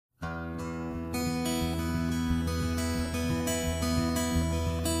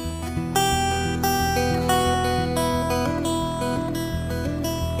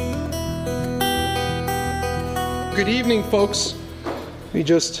good evening, folks. Let me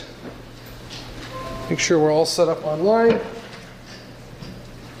just make sure we're all set up online.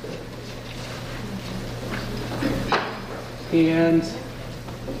 And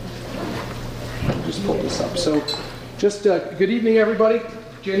just pull this up. So just good evening, everybody.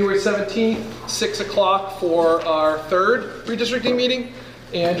 January 17th, 6 o'clock for our third redistricting meeting.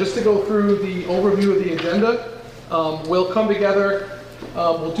 And just to go through the overview of the agenda, we'll come together.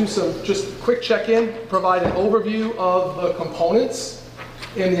 We'll do some just quick check-in, provide an overview of the components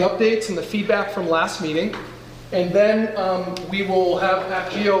and the updates and the feedback from last meeting. And then we will have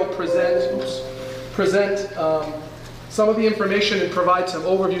AppGeo present some of the information and provide some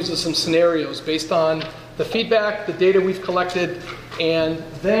overviews of some scenarios based on the feedback, the data we've collected, and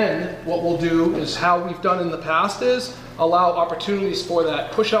then what we'll do is how we've done in the past is allow opportunities for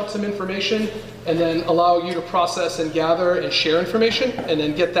that, push out some information, and then allow you to process and gather and share information, and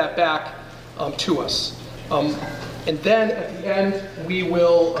then get that back to us. And then at the end, we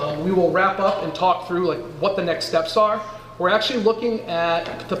will wrap up and talk through like what the next steps are. We're actually looking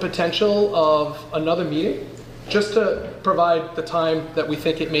at the potential of another meeting, just to provide the time that we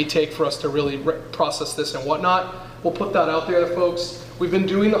think it may take for us to really process this and whatnot. We'll put that out there to folks. We've been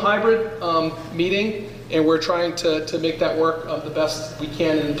doing the hybrid meeting, and we're trying to make that work the best we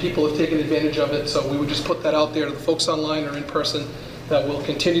can, and people have taken advantage of it, so we would just put that out there to the folks online or in person that will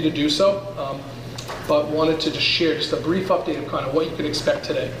continue to do so. But wanted to just share just a brief update of kind of what you can expect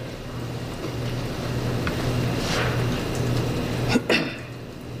today.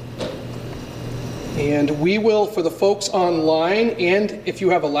 And we will, for the folks online, and if you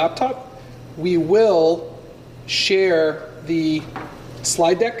have a laptop, we will share the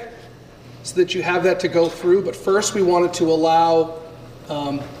slide deck so that you have that to go through. But first, we wanted to allow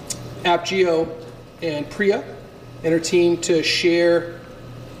AppGeo and Priya and her team to share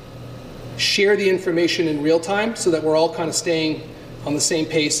the information in real time so that we're all kind of staying on the same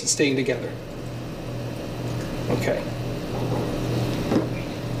pace and staying together. Okay.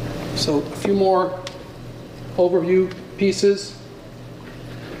 So a few more overview pieces.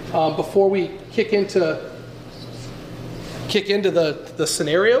 Before we kick into the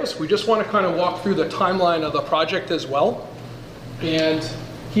scenarios, we just want to kind of walk through the timeline of the project as well. And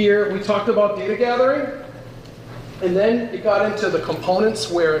here we talked about data gathering, and then it got into the components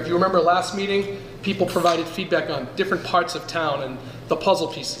where, if you remember last meeting, people provided feedback on different parts of town and the puzzle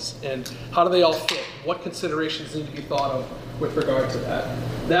pieces and how do they all fit, what considerations need to be thought of with regard to that.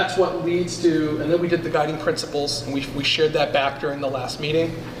 That's what leads to, and then we did the guiding principles, and we shared that back during the last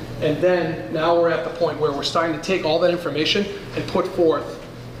meeting. And then now we're at the point where we're starting to take all that information and put forth,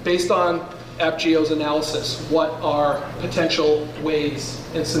 based on AppGeo's analysis, what are potential ways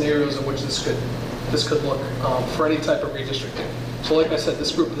and scenarios in which this could look for any type of redistricting. So like I said,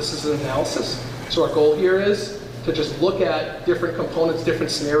 this is an analysis. So our goal here is to just look at different components,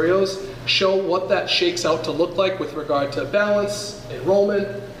 different scenarios, show what that shakes out to look like with regard to balance, enrollment,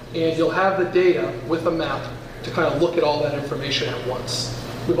 and you'll have the data with a map to kind of look at all that information at once.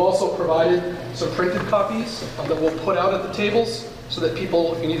 We've also provided some printed copies that we'll put out at the tables so that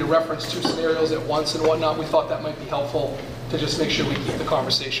people, if you need to reference two scenarios at once and whatnot, we thought that might be helpful to just make sure we keep the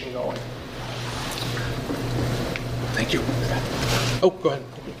conversation going. Thank you. Oh, go ahead.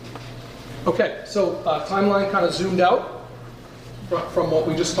 Okay, so timeline kind of zoomed out from what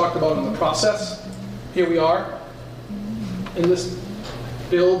we just talked about in the process. Here we are in this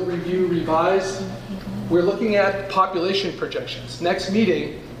build, review, revise. We're looking at population projections. Next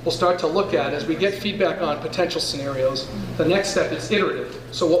meeting, we'll start to look at, as we get feedback on potential scenarios, the next step is iterative.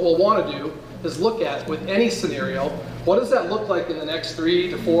 So what we'll want to do is look at, with any scenario, what does that look like in the next 3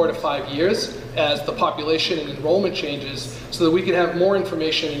 to 4 to 5 years as the population and enrollment changes, so that we can have more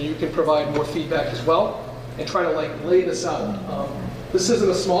information and you can provide more feedback as well, and try to like lay this out. This isn't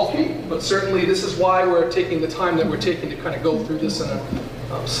a small feat, but certainly this is why we're taking the time that we're taking to kind of go through this in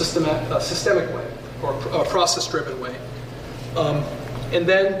a systemic way, or a process-driven way. And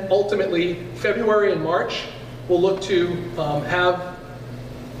then ultimately, February and March, we'll look to have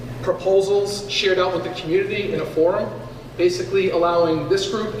proposals shared out with the community in a forum, basically allowing this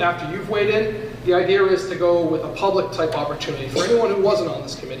group, after you've weighed in, the idea is to go with a public type opportunity for anyone who wasn't on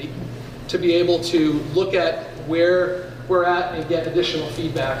this committee to be able to look at where we're at and get additional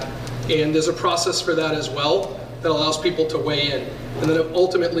feedback. And there's a process for that as well that allows people to weigh in. And then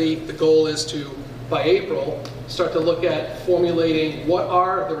ultimately, the goal is to, by April, start to look at formulating what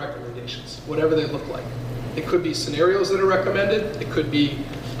are the recommendations, whatever they look like. It could be scenarios that are recommended. It could be,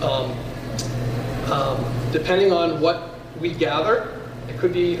 depending on what we gather, It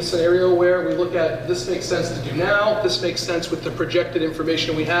could be a scenario where we look at, this makes sense to do now, this makes sense with the projected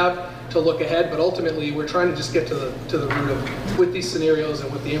information we have to look ahead, but ultimately we're trying to just get to the root of, with these scenarios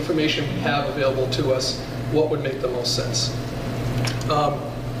and with the information we have available to us, what would make the most sense.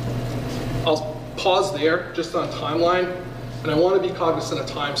 I'll pause there just on timeline, and I want to be cognizant of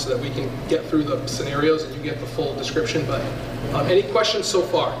time so that we can get through the scenarios and you get the full description, but any questions so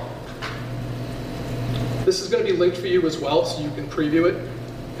far? This is going to be linked for you as well, so you can preview it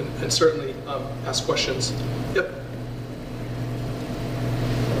and certainly ask questions. Yep.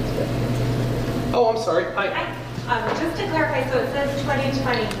 Oh, I'm sorry. Hi. Just to clarify, so it says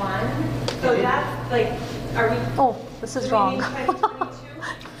 2021. So that's like, are we? Oh, this is wrong. 2022?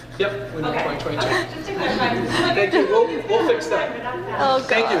 Yep, we know Okay. 2022. Just to clarify. Thank you. We'll fix that. Oh,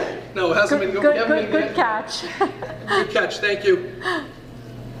 Thank God. you. No, it hasn't been Good, you haven't been good yet. catch. Good catch. Thank you.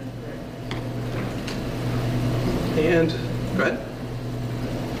 And go ahead.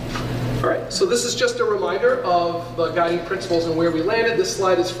 All right, so this is just a reminder of the guiding principles and where we landed. This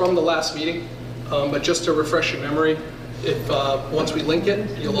slide is from the last meeting, but just to refresh your memory, if once we link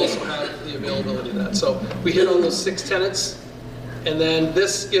it, you'll also have the availability of that. So we hit on those 6 tenets, and then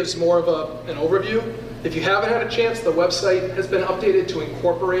this gives more of an overview. If you haven't had a chance, the website has been updated to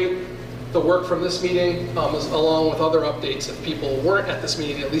incorporate the work from this meeting, along with other updates. If people weren't at this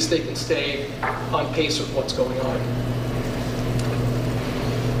meeting, at least they can stay on pace with what's going on.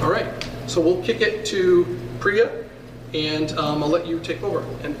 All right, so we'll kick it to Priya, and I'll let you take over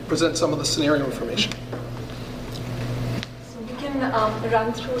and present some of the scenario information. So we can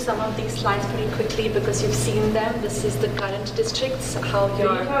run through some of these slides pretty quickly because you've seen them. This is the current districts, how Can you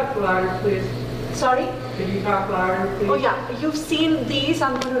your... talk louder, please? Sorry? Can you talk louder, please? Oh yeah, you've seen these.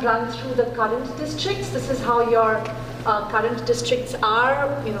 I'm going to run through the current districts. This is how your current districts are,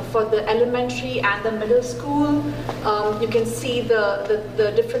 for the elementary and the middle school. You can see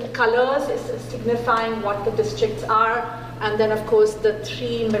the different colors is signifying what the districts are, and then of course the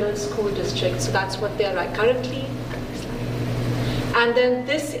 3 middle school districts. So that's what they are currently. And then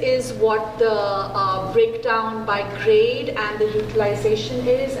this is what the breakdown by grade and the utilization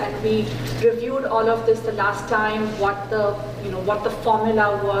is, and we reviewed all of this the last time, what the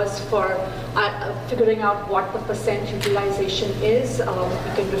formula was for figuring out what the percent utilization is. You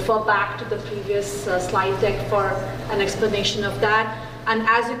can refer back to the previous slide deck for an explanation of that. And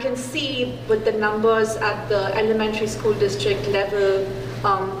as you can see with the numbers at the elementary school district level,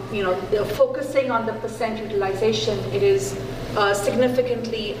 they're focusing on the percent utilization. It is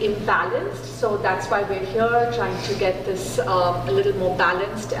significantly imbalanced, so that's why we're here, trying to get this a little more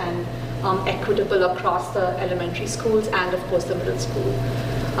balanced and equitable across the elementary schools and of course the middle school.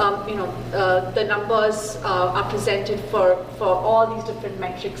 The numbers are presented for all these different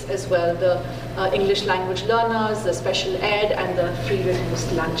metrics as well, the English language learners, the special ed, and the free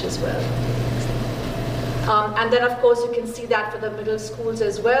reduced lunch as well. And then of course you can see that for the middle schools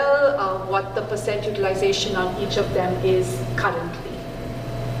as well, what the percent utilization on each of them is currently.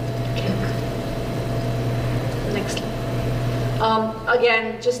 Okay. Next slide.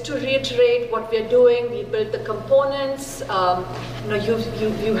 Again, just to reiterate what we're doing, we built the components.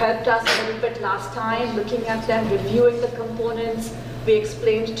 You helped us a little bit last time, looking at them, reviewing the components. We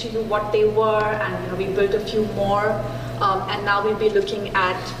explained to you what they were, and we built a few more. And now we'll be looking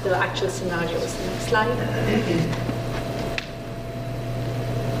at the actual scenarios. Next slide.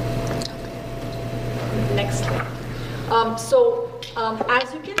 Next slide.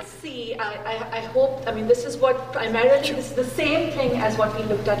 As you can see, I hope, this is what primarily, this is the same thing as what we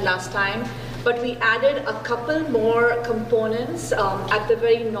looked at last time, but we added a couple more components at the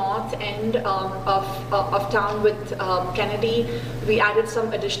very north end of town with Kennedy. We added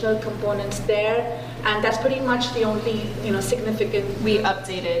some additional components there, and that's pretty much the only significant. We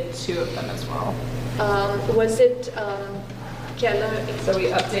updated 2 of them as well. Was it Keller? So we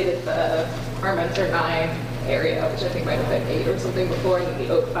updated the Armenter 9 area, which I think might have been 8 or something before, and then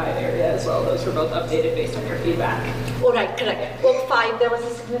the Oak 5 area as well. Those were both updated based on your feedback. Oh, right, correct. Oak 5, there was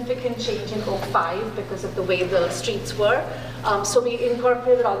a significant change in Oak 5 because of the way the streets were. So we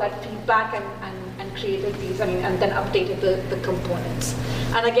incorporated all that feedback and created these, and then updated the components.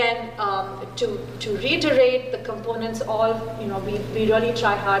 And again, to reiterate, the components all, we really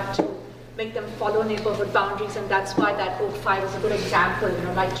try hard to make them follow neighborhood boundaries, and that's why that Oak 5 is a good example,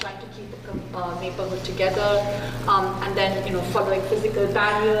 like trying to keep the neighborhood together, and then, following physical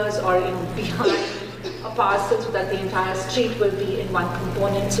barriers or, behind a parcel so that the entire street will be in one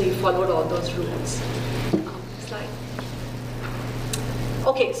component, so you followed all those rules. Slide.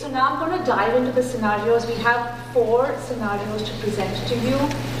 Okay, so now I'm going to dive into the scenarios. We have 4 scenarios to present to you.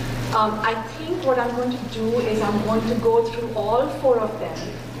 I think what I'm going to do is I'm going to go through all 4 of them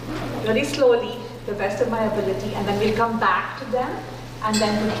very slowly, the best of my ability, and then we'll come back to them, and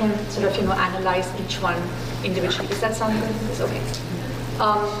then we can sort of, analyze each one individually. Does that sound good? It's okay.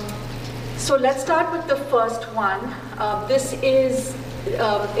 So let's start with the first one. This is,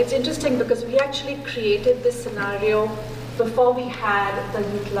 it's interesting because we actually created this scenario before we had the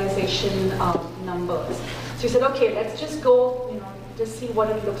utilization numbers. So we said, okay, let's just go, just see what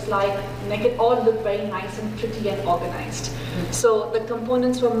it looks like, make it all look very nice and pretty and organized. So the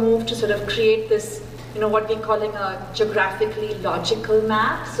components were moved to sort of create this, what we're calling a geographically logical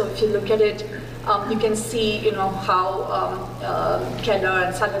map. So if you look at it, you can see, how Keller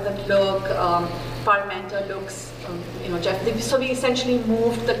and Sullivan look, Parmenter looks, Jeff. So we essentially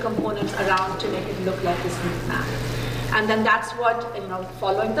moved the components around to make it look like this neat map. And then that's what,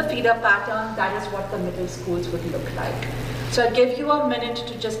 following the feeder pattern, that is what the middle schools would look like. So I'll give you a minute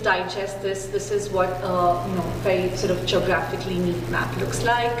to just digest this. This is what, very sort of geographically neat map looks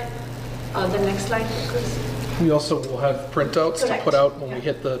like. The next slide, Chris. We also will have printouts to Correct. put out when we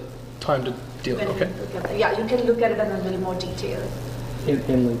hit the time to deal. When you Okay. look at that. Yeah, you can look at it in a little more detail.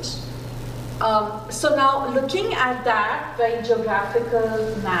 In links. So now looking at that very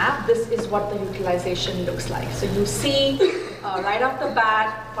geographical map, this is what the utilization looks like. So you see right off the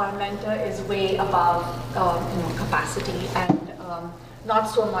bat, Parmenter is way above capacity, and not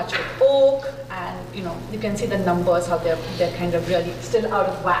so much with Oak, and you can see the numbers, how they're kind of really still out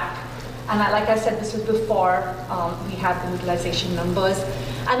of whack. And like I said, this was before we had the utilization numbers.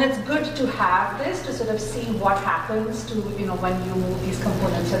 And it's good to have this to sort of see what happens to, when you move these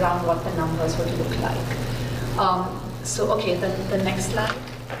components around, what the numbers would look like. So, okay, the next slide.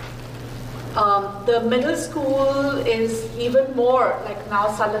 The middle school is even more, like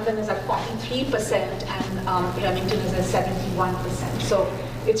now Sullivan is at 43% and Remington is at 71%. So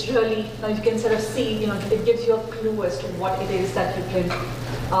it's really, now you can sort of see, it gives you a clue as to what it is that you can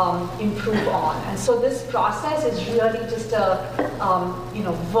improve on. And so this process is really just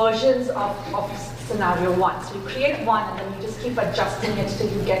versions of scenario 1. So you create one and then you just keep adjusting it till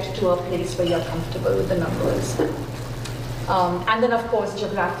you get to a place where you're comfortable with the numbers. And then of course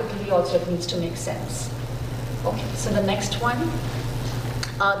geographically also it needs to make sense. Okay, so the next one.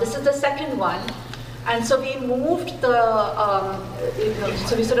 This is the second one. And so we moved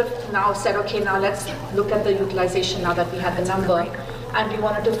so we sort of now said, okay, now let's look at the utilization now that we have the number. And we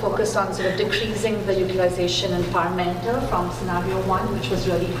wanted to focus on sort of decreasing the utilization in Parmenter from scenario 1, which was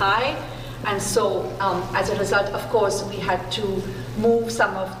really high. And so as a result, of course, we had to move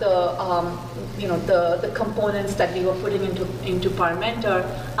some of the, the components that we were putting into Parmenter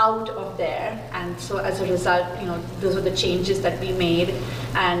out of there. And so as a result, those were the changes that we made.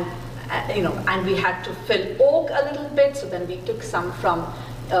 And and we had to fill Oak a little bit. So then we took some from,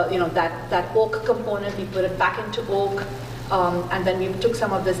 that Oak component, we put it back into Oak. And then we took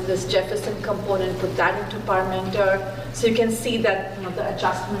some of this Jefferson component, put that into Parmenter. So you can see that the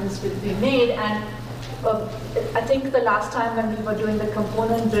adjustments we made. And I think the last time when we were doing the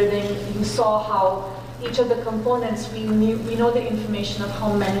component building, you saw how each of the components, we know the information of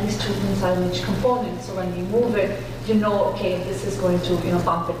how many students are in each component. So when we move it, okay, this is going to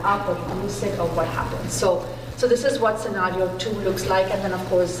bump it up or reduce it or what happens. So this is what scenario 2 looks like. And then of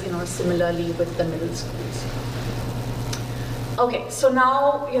course, similarly with the middle schools. Okay, so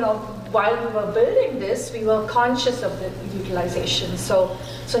now, while we were building this, we were conscious of the utilization. So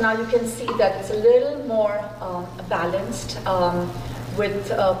now you can see that it's a little more balanced with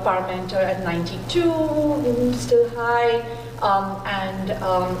Parmenter at 92, still high, and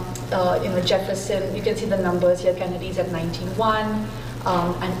Jefferson, you can see the numbers here, Kennedy's at 91,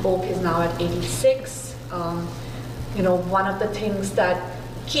 and Oak is now at 86. One of the things that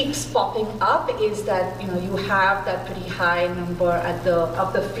keeps popping up is that you have that pretty high number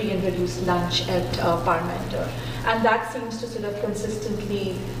of the free and reduced lunch at Parmenter, and that seems to sort of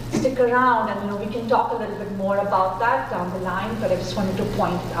consistently stick around. And we can talk a little bit more about that down the line, but I just wanted to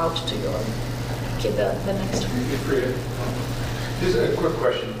point it out to you. Okay, the next one. Just a quick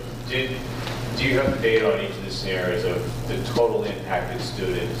question. Do you have the data on each of the scenarios of the total impacted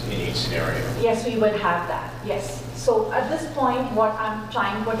students in each scenario? Yes, we would have that. Yes. So at this point, what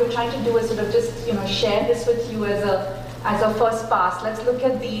we're trying to do is sort of just share this with you as a first pass. Let's look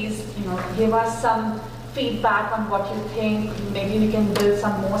at these. Give us some feedback on what you think. Maybe we can build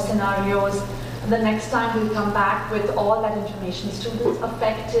some more scenarios. And the next time we'll come back with all that information, students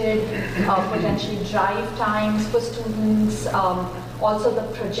affected, potentially drive times for students, also the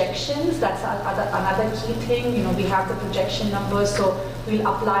projections, that's another key thing. You know, we have the projection numbers, so we'll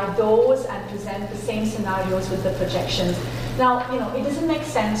apply those and present the same scenarios with the projections. Now, you know, it doesn't make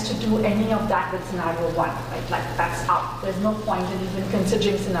sense to do any of that with scenario 1, right? Like, that's up. There's no point in even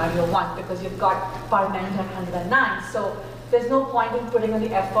considering scenario 1 because you've got Parmenter 109. So there's no point in putting the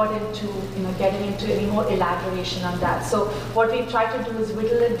effort into, you know, getting into any more elaboration on that. So what we try to do is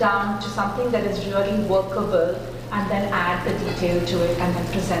whittle it down to something that is really workable and then add the detail to it and then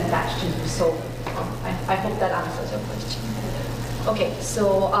present that to you. So I hope that answers your question. Okay,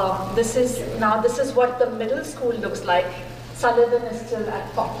 so this is what the middle school looks like. Sullivan is still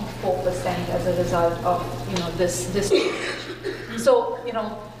at 44% as a result of, you know, this. So, you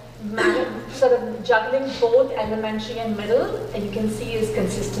know, sort of juggling both elementary and middle, and you can see is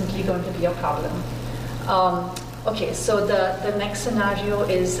consistently going to be a problem. Okay, so the next scenario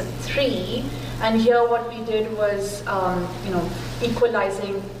is 3, and here what we did was, you know,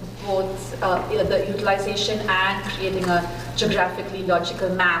 equalizing both the utilization and creating a geographically logical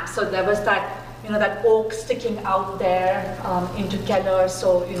map. So there was that, you know, that oak sticking out there into Keller.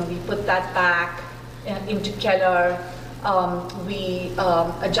 So, you know, we put that back into Keller. We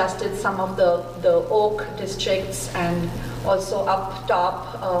adjusted some of the oak districts and also up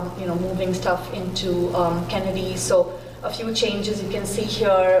top, you know, moving stuff into Kennedy. So a few changes you can see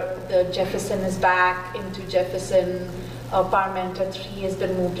here. The Jefferson is back into Jefferson. Parmenter 3 has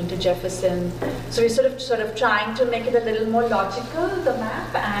been moved into Jefferson. So we're sort of trying to make it a little more logical, the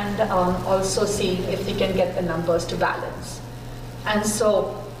map, and also see if we can get the numbers to balance. And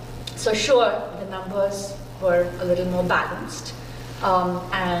so sure, the numbers were a little more balanced.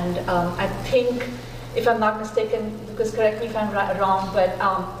 I think, if I'm not mistaken, because correct me if I'm wrong, but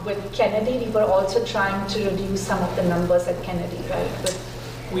with Kennedy, we were also trying to reduce some of the numbers at Kennedy, right?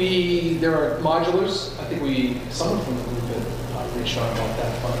 There are modulars. I think someone from the group had reached out about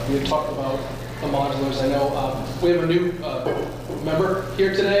that, but we had talked about the modulars. I know we have a new member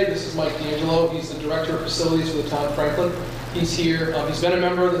here today. This is Mike D'Angelo. He's the Director of Facilities for the town of Franklin. He's here. He's been a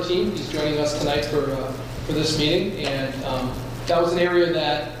member of the team. He's joining us tonight for this meeting, and that was an area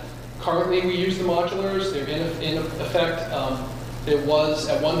that currently we use the modulars. They're in effect. There was,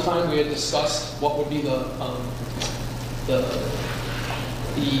 at one time, we had discussed what would be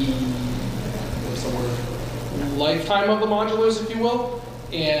what's the word, lifetime of the modulars, if you will,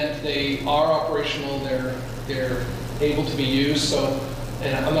 and they are operational, they're able to be used, so,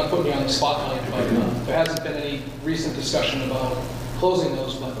 and I'm not putting you on the spotlight, but there hasn't been any recent discussion about closing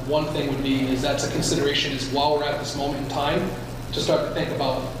those, but one thing would be, is that's a consideration, is while we're at this moment in time, to start to think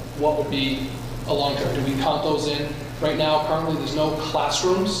about what would be a long term. Do we count those in? Right now, currently, there's no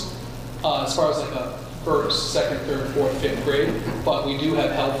classrooms, as far as like a first, second, third, fourth, fifth grade, but we do have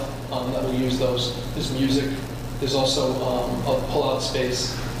health that will use those. There's music, there's also a pull-out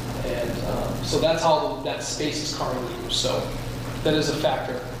space, and so that's how that space is currently used, so that is a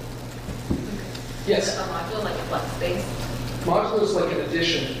factor. Yes? Is it a module, like a flex space? Modular is like an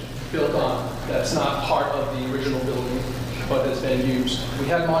addition built on, that's not part of the original building, but has been used. We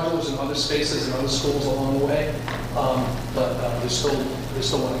had modulars in other spaces and other schools along the way, but there's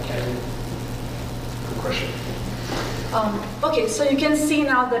still one in Kennedy. Question. Okay, so you can see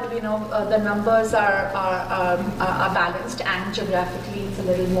now that we know the numbers are balanced, and geographically it's a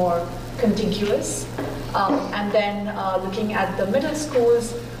little more contiguous. And then looking at the middle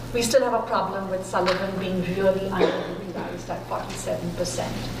schools, we still have a problem with Sullivan being really underutilized at 47%.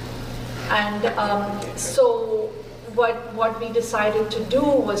 And so what we decided to do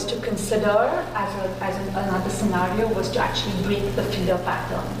was to consider as another scenario was to actually break the feeder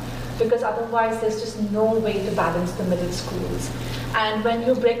pattern, because otherwise there's just no way to balance the middle schools. And when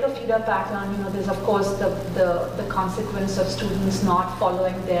you break a feeder pattern, you know, there's of course the consequence of students not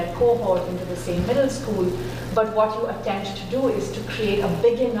following their cohort into the same middle school, but what you attempt to do is to create a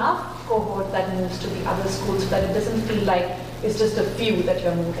big enough cohort that moves to the other schools so that it doesn't feel like it's just a few that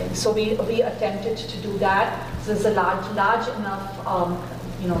you're moving. So we attempted to do that. So there's a large enough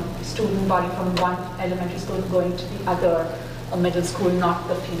you know, student body from one elementary school going to the other middle school, not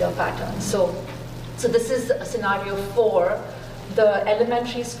the feeder pattern. So this is scenario 4. The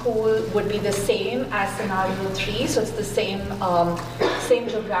elementary school would be the same as scenario 3, so it's the same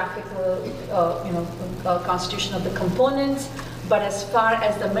geographical you know, constitution of the components. But as far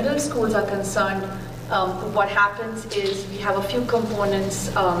as the middle schools are concerned, what happens is we have a few components,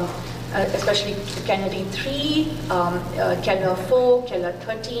 especially Kennedy 3, Keller 4, Keller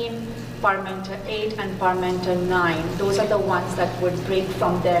 13, Parmenter 8, and Parmenter 9. Those are the ones that would break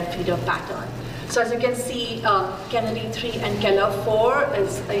from their feeder pattern. So as you can see, Kennedy 3 and Keller 4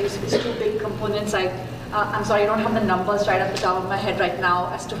 is two big components. I'm sorry, I don't have the numbers right off the top of my head right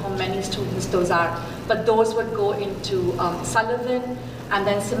now as to how many students those are, but those would go into Sullivan. And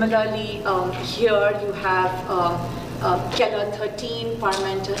then similarly, here you have Keller 13,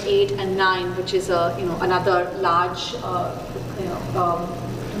 Parmenter 8 and 9, which is another large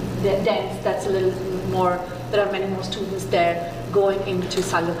dense that's a little more, there are many more students there going into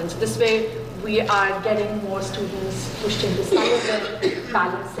Sullivan. So this way we are getting more students pushed into Sullivan,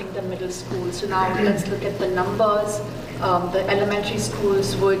 balancing the middle school. So now let's look at the numbers. The elementary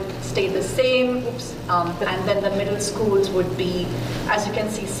schools would stay the same, and then the middle schools would be, as you can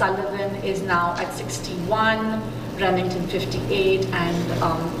see, Sullivan is now at 61, Remington 58, and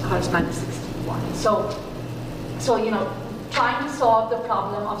Harrisman is 61. So trying to solve the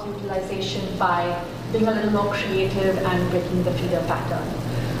problem of utilization by being a little more creative and breaking the feeder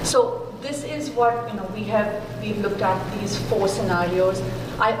pattern. So this is what we've looked at, these 4 scenarios.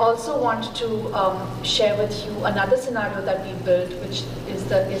 I also want to share with you another scenario that we built, which is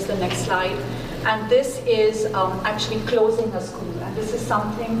the next slide. And this is actually closing a school. And this is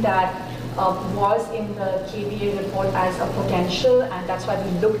something that was in the KBA report as a potential, and that's why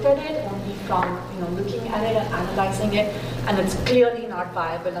we looked at it only from looking at it and analyzing it, and it's clearly not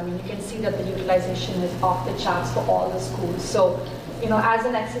viable. I mean, you can see that the utilization is off the charts for all the schools. So, as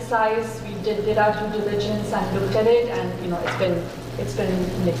an exercise, we did our due diligence and looked at it, and it's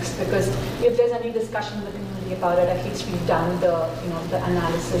been mixed, because if there's any discussion in the community about it, at least we've done the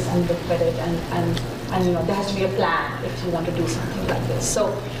analysis and looked at it, and there has to be a plan if you want to do something like this.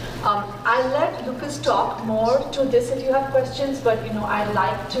 So I'll let Lucas talk more to this if you have questions, but I'd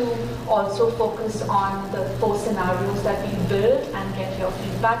like to also focus on the 4 scenarios that we built and get your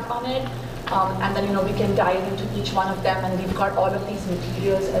feedback on it. And then we can dive into each one of them, and we've got all of these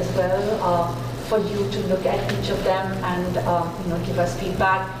materials as well for you to look at each of them and give us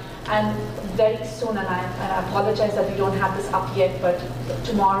feedback. And very soon, and I apologize that we don't have this up yet, but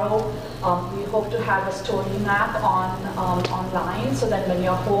tomorrow we hope to have a story map online, so that when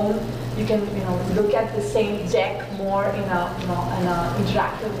you're home you can look at the same deck more in a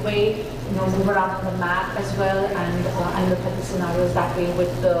interactive way, move around on the map as well, and look at the scenarios that way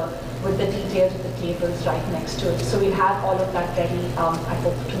with the details of the tables right next to it. So we'll have all of that ready, I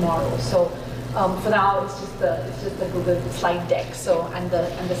hope, tomorrow. So for now, it's just the Google slide deck. So and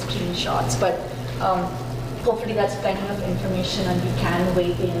the screenshots, but hopefully that's plenty of information, and we can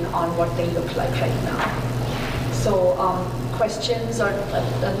weigh in on what they look like right now. So questions, or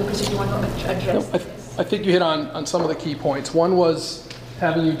Lucas, if you want to address this? I think you hit on some of the key points. One was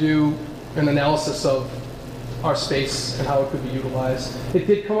having you do an analysis of our space and how it could be utilized. It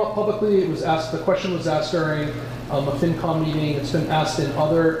did come up publicly. It was asked. The question was asked during a FinCom meeting. It's been asked in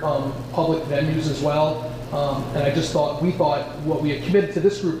other public venues as well. And we thought what we had committed to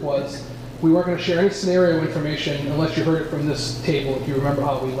this group was we weren't going to share any scenario information unless you heard it from this table, if you remember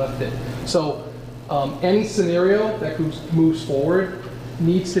how we left it. So any scenario that moves forward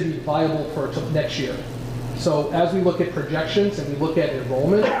needs to be viable for next year. So as we look at projections and we look at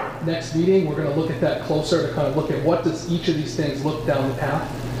enrollment, next meeting, we're going to look at that closer to kind of look at what does each of these things look down the path.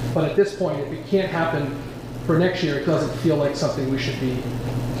 But at this point, if it can't happen for next year, it doesn't feel like something we should be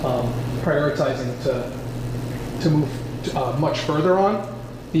prioritizing to move much further on.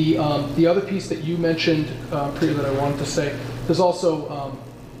 The other piece that you mentioned, Priya, that I wanted to say, there's also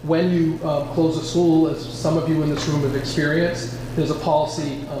when you close a school, as some of you in this room have experienced, there's a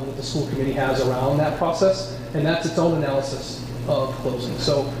policy that the school committee has around that process, and that's its own analysis of closing.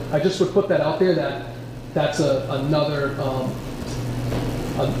 So I just would put that out there, that's another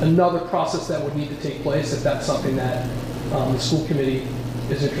process that would need to take place if that's something that the school committee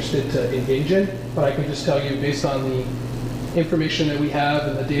is interested to engage in. But I can just tell you, based on the information that we have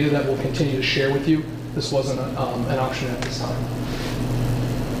and the data that we'll continue to share with you, this wasn't an option at this time.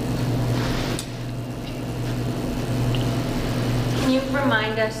 Can you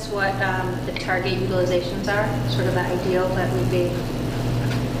remind us what the target utilizations are, sort of the ideal that we'd be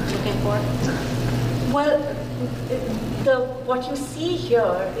looking for? Well, what you see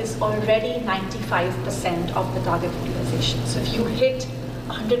here is already 95% of the target utilization. So if you hit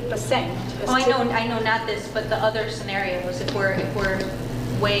 100%. Oh, I know, not this, but the other scenarios. If we're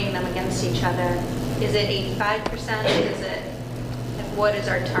weighing them against each other, is it 85%? Is it, what is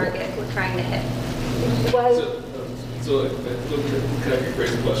our target we're trying to hit? Well, So can I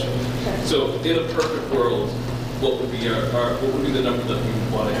rephrase the question? Sure. So in a perfect world, what would be what would be the number that we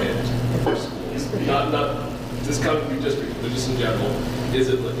would want to hit for schools? Not discounting your district, but just in general. Is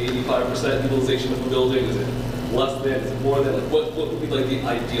it like 85% utilization of a building? Is it less than? Is it more than? Like what would be like the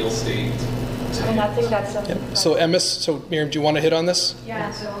ideal state I mean, I think that's a... So Miriam, do you want to hit on this?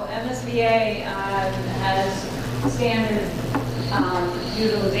 Yeah, so MSBA has standard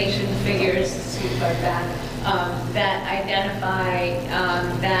utilization figures, excuse my back, that identify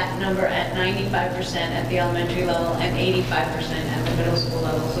that number at 95% at the elementary level and 85% at the middle school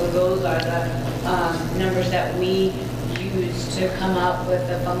level. So those are the numbers that we use to come up with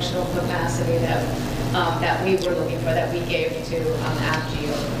the functional capacity that we were looking for, that we gave to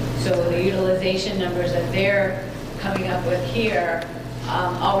AppGeo. So the utilization numbers that they're coming up with here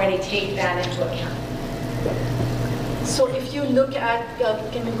already take that into account. So if you look at,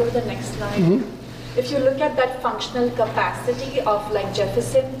 can we go to the next slide? If you look at that functional capacity of like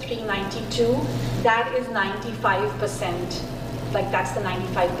Jefferson 392, that is 95%. Like that's the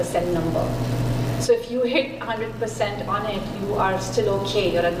 95% number. So if you hit 100% on it, you are still okay.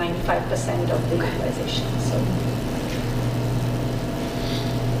 You're at 95% of the utilization. So.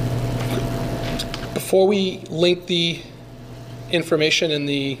 Before we link the information in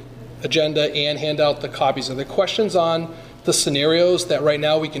the agenda and hand out the copies, are there questions on the scenarios that right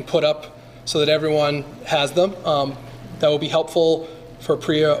now we can put up so that everyone has them? That will be helpful for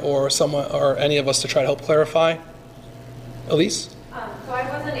Priya or someone or any of us to try to help clarify. Elise? So I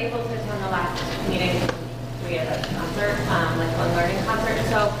wasn't able to attend the last meeting. We had a concert, like one learning concert.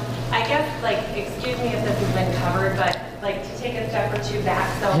 So I guess, like, excuse me if this has been covered, but like to take a step or two back.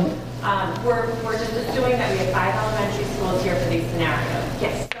 So we're just assuming that we have 5 elementary schools here for these scenarios.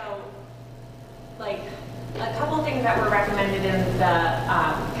 Yes. So like a couple things that were recommended in the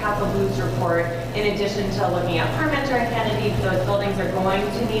Castle Blues report, in addition to looking at Parmenter and Kennedy, those buildings are going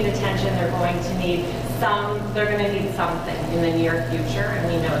to need attention. They're going to need something in the near future, and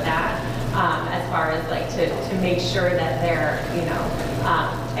we know that. As far as like to make sure that their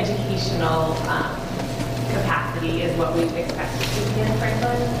educational capacity is what we expect to see in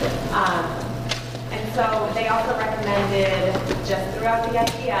Franklin. And so they also recommended, just throughout the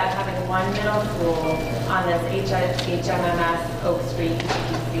idea, having one middle school on this HMMS Oak Street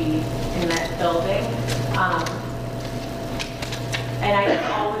EPC in that building. And I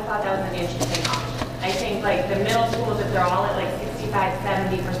always thought that was an interesting option. I think like the middle schools, if they're all at like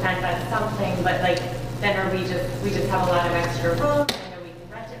 65–70%, that's something, but like then we just have a lot of extra room. I know we can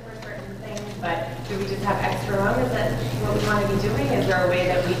rent it for certain things, but do we just have extra room? Is that what we want to be doing? Is there a way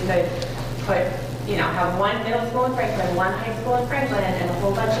that we could put, have one middle school in Franklin, one high school in Franklin, and a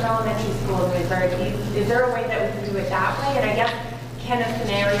whole bunch of elementary schools? Is there a way that we can do it that way? And I guess, can a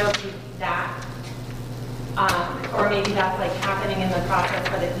scenario be that? Or maybe that's like happening in the process,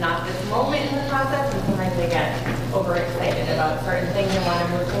 but it's not this moment in the process, and sometimes they get overexcited about certain things and want to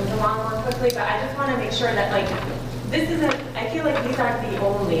move things along more quickly. But I just want to make sure that like, this isn't, I feel like these aren't the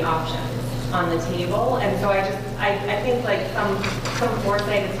only options on the table. And so I think like some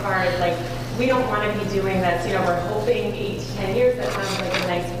foresight as far as like, we don't want to be doing this, we're hoping 8 to 10 years, that sounds like a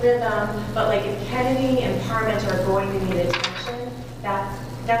nice rhythm, but like if Kennedy and Parmenter are going to need attention, that's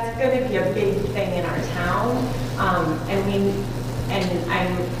going to be a big thing in our town.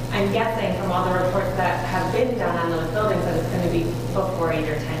 I'm guessing from all the reports that have been done on those buildings that it's going to be before 8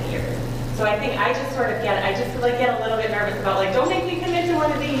 or 10 years. So I think I just get a little bit nervous about like, don't make me commit to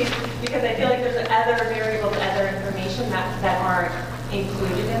one of these, because I feel like there's other variables, other information that aren't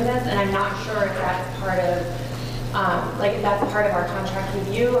included in this, and I'm not sure if that's part of if that's part of our contract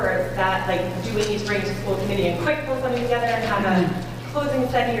with you, or is that like, do we need to bring it to school committee and quick pull something together and have a closing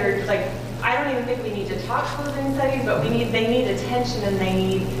study, or like, I don't even think we need to talk closing studies, but they need attention, and they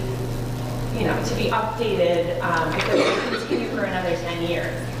need, to be updated if they're going to continue for another 10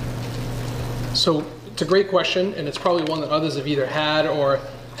 years. So it's a great question, and it's probably one that others have either had or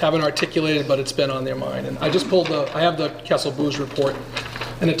haven't articulated, but it's been on their mind. And I just I have the Castle Blues report,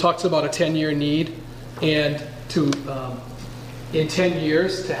 and it talks about a 10-year need, and in 10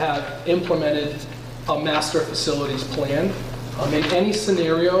 years to have implemented a master facilities plan. In any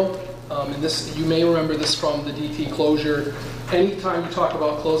scenario, and this, you may remember this from the DT closure, anytime you talk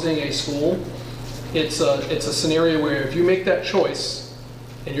about closing a school, it's a scenario where if you make that choice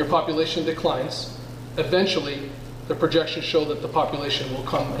and your population declines, eventually the projections show that the population will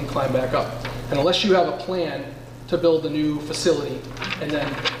come and climb back up. And unless you have a plan to build a new facility and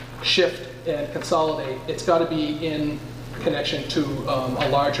then shift and consolidate, it's got to be in connection to a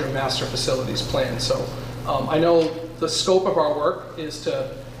larger master facilities plan. So I know the scope of our work is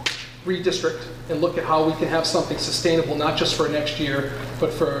to redistrict and look at how we can have something sustainable, not just for next year,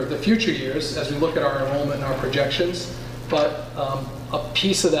 but for the future years as we look at our enrollment and our projections. But a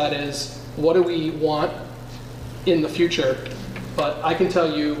piece of that is, what do we want in the future? But I can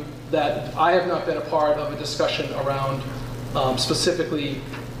tell you that I have not been a part of a discussion around specifically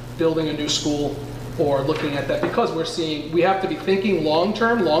building a new school or looking at that, because we have to be thinking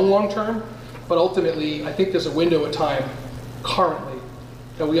long-term, long-term, but ultimately, I think there's a window of time currently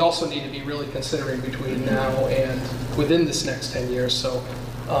that we also need to be really considering between now and within this next 10 years. So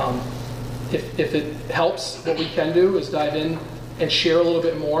if it helps, what we can do is dive in and share a little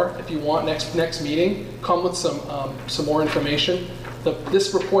bit more. If you want, next meeting, come with some more information.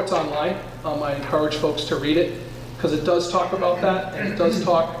 This report's online. I encourage folks to read it because it does talk about that, and it does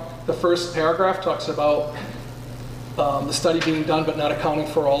talk, the first paragraph talks about the study being done but not accounting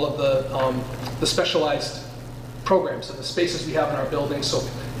for all of the specialized programs and the spaces we have in our building. So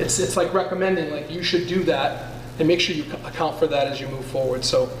it's like recommending, like, you should do that and make sure you account for that as you move forward.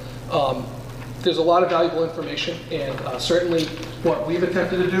 So there's a lot of valuable information, and certainly what we've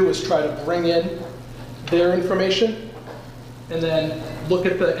attempted to do is try to bring in their information and then look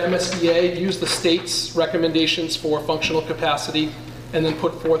at the MSBA, use the state's recommendations for functional capacity, and then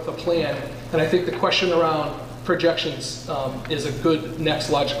put forth a plan. And I think the question around projections is a good next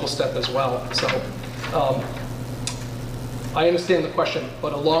logical step as well. So I understand the question,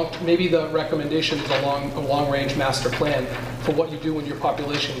 but maybe the recommendation is a long-range master plan for what you do when your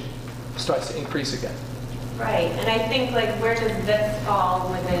population starts to increase again. Right, and I think, like, where does this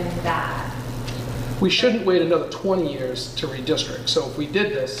fall within that? We shouldn't wait another 20 years to redistrict. So if we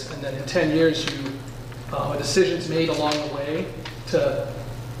did this, and then in 10 years, a decision's made along the way to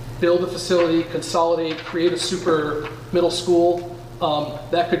build a facility, consolidate, create a super middle school,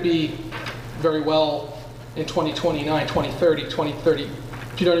 that could be very well in 2029, 2030, 2030. Do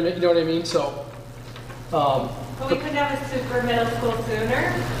you know what I mean? You know what I mean? So. But we couldn't have a super middle school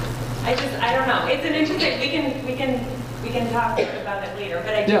sooner. I don't know. It's an interesting. We can talk about it later.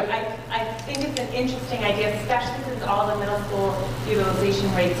 But I think it's an interesting idea, especially since all the middle school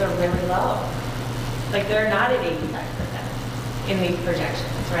utilization rates are really low. Like, they're not at 85% in these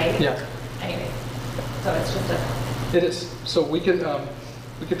projections, right? Yeah. Anyway, so it's just a. It is. So we could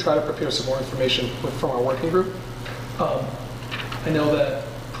try to prepare some more information from our working group. I know that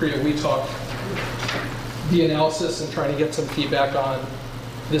Priya, we talked the analysis and trying to get some feedback on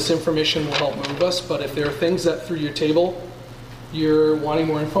this information will help move us, but if there are things that through your table you're wanting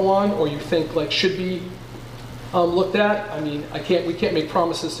more info on, or you think like should be looked at, I mean, we can't make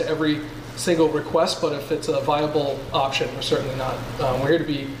promises to every single request, but if it's a viable option, we're certainly not. We're here to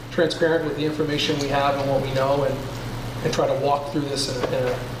be transparent with the information we have and what we know, and try to walk through this in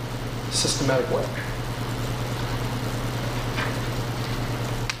a systematic way.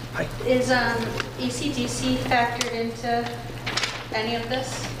 Is ECDC factored into any of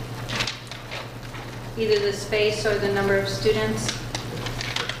this? Either the space or the number of students?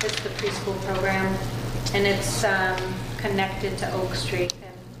 It's the preschool program, and it's connected to Oak Street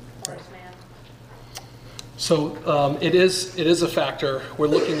and Horace Mann. So it is a factor. We're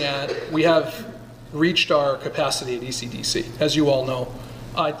looking at, we have reached our capacity at ECDC, as you all know.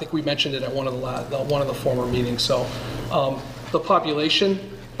 I think we mentioned it at one of the former meetings. So the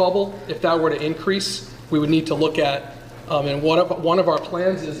population bubble, if that were to increase, we would need to look at, and one of our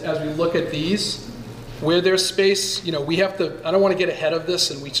plans is, as we look at these, where there's space, we have to, I don't want to get ahead of this,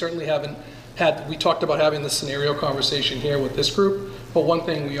 and we certainly haven't we talked about having the scenario conversation here with this group, but one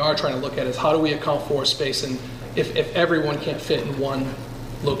thing we are trying to look at is how do we account for space, and if everyone can't fit in one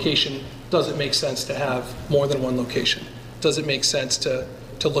location, does it make sense to have more than one location? Does it make sense to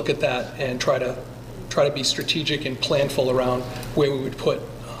look at that and try to be strategic and planful around where we would put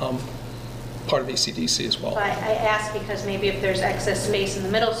part of ECDC as well? I ask because maybe if there's excess space in the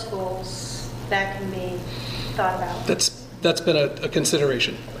middle schools, that can be thought about. That's been a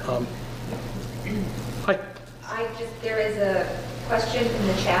consideration. Hi. There is a question in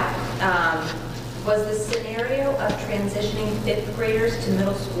the chat. Was the scenario of transitioning fifth graders to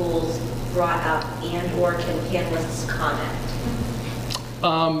middle schools brought up, and/or can panelists comment?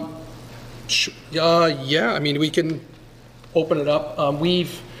 Yeah, I mean, we can open it up.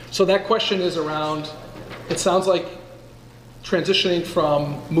 So that question is around, it sounds like transitioning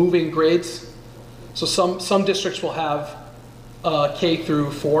from moving grades. So some districts will have K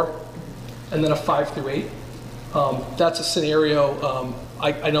through 4 and then a 5 through 8. That's a scenario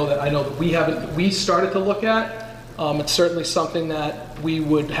I know that we started to look at. It's certainly something that we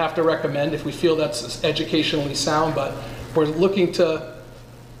would have to recommend if we feel that's educationally sound, but we're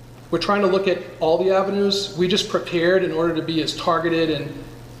trying to look at all the avenues. We just prepared in order to be as targeted and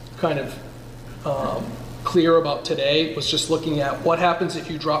kind of clear about today, was just looking at what happens if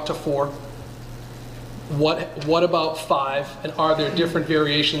you drop to 4, what about 5, and are there different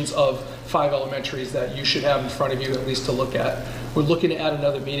variations of 5 elementaries that you should have in front of you at least to look at. We're looking to add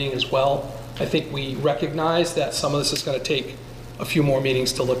another meeting as well. I think we recognize that some of this is going to take a few more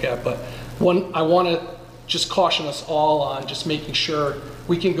meetings to look at. But I want to just caution us all on just making sure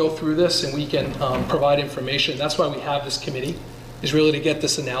we can go through this and we can provide information. That's why we have this committee, is really to get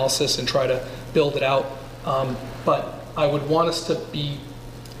this analysis and try to build it out. But I would want us to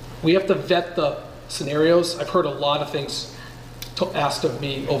we have to vet the scenarios. I've heard a lot of things asked of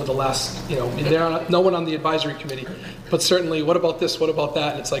me over the last, no one on the advisory committee, but certainly, what about this, what about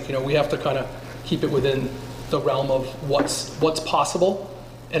that? And it's like, we have to kind of keep it within the realm of what's possible.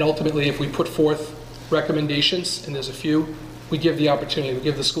 And ultimately, if we put forth recommendations, and there's a few, we give the opportunity, we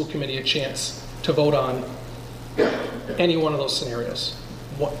give the school committee a chance to vote on any one of those scenarios.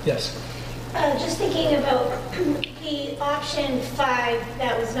 Yes? Just thinking about the option 5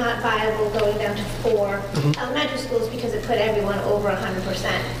 that was not viable going down to 4 elementary schools because it put everyone over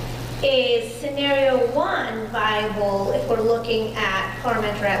 100%. Is scenario 1 viable if we're looking at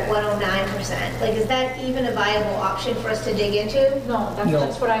Parmenter at 109%? Like, is that even a viable option for us to dig into? No,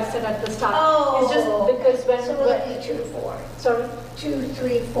 that's what I said at the start. Oh. It's just because when... So we're looking at 2 to 4. Sorry? 2,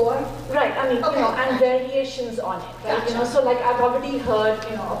 3, 4? Right, I mean, Okay. and variations on it, right? Gotcha. So like I've already heard,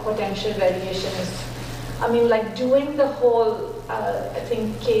 a potential variation is, like doing the whole, I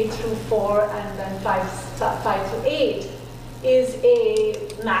think K through 4 and then 5 through 8 is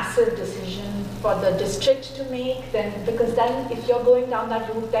a massive decision for the district to make, because then if you're going down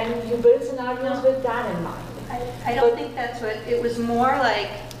that route, then you build scenarios with that in mind. I don't think that's what, it was more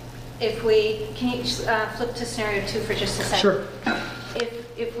like, can you flip to scenario 2 for just a second? Sure.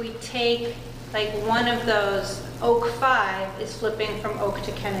 If we take, like, one of those, Oak 5 is flipping from Oak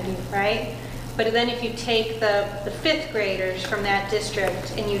to Kennedy, right? But then if you take the 5th graders from that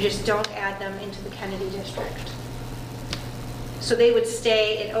district and you just don't add them into the Kennedy district. So they would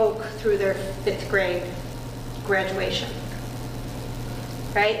stay at Oak through their 5th grade graduation.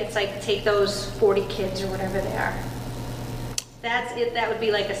 Right? It's like take those 40 kids or whatever they are. That's it. That would be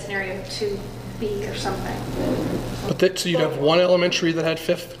like a scenario 2B or something. But so you'd have one elementary that had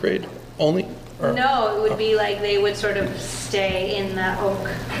 5th grade only? Or? No, it would be like they would sort of stay in the Oak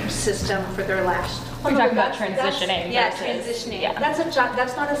system for their last. We're talking about transitioning. Yeah, versus- transitioning. Yeah.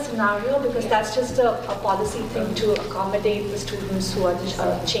 That's not a scenario because that's just a policy thing to accommodate the students who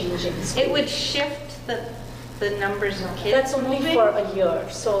are changing. It would shift the numbers of kids. That's only moving. for a year,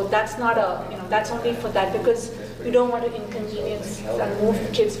 so that's not that's only for that because we don't want to inconvenience and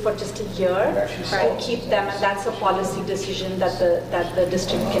move kids for just a year or keep them, and that's a policy decision that the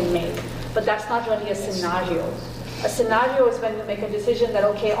district can make. But that's not really a scenario. A scenario is when you make a decision that,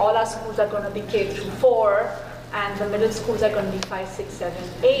 okay, all our schools are going to be K through 4 and the middle schools are going to be 5, 6, 7,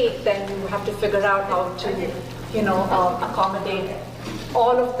 8, then you have to figure out how to, accommodate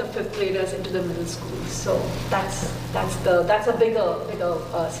all of the 5th graders into the middle schools. So that's a bigger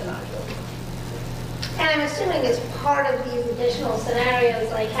scenario. And I'm assuming as part of these additional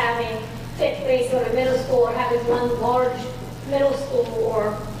scenarios, like having 5th grade go to middle school or having one large middle school,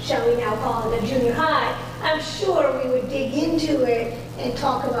 or shall we now call it a junior high, I'm sure we would dig into it and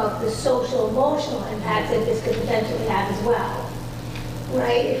talk about the social emotional impacts that this could potentially have as well.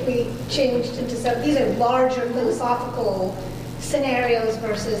 Right? If we changed into these are larger philosophical scenarios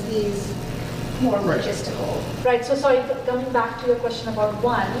versus these more logistical. Right, so sorry, coming back to your question about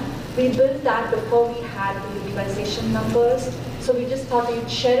 1, we built that before we had the utilization numbers. So we just thought we'd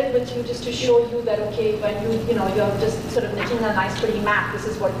share it with you just to show you that, okay, when you're just sort of making a nice pretty map, this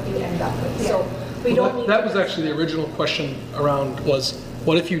is what you end up with. So we don't need that was actually the original question around was,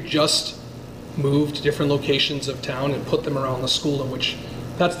 what if you just moved different locations of town and put them around the school in which,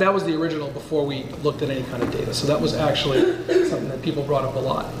 that was the original before we looked at any kind of data. So that was actually something that people brought up a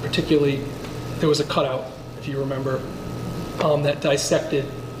lot. Particularly, there was a cutout, if you remember, that dissected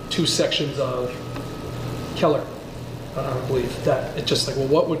 2 sections of Keller. I believe that it's just like,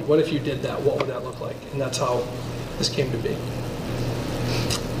 well, what if you did that? What would that look like? And that's how this came to be.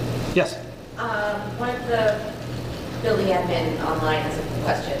 Yes? One of the building admin online has a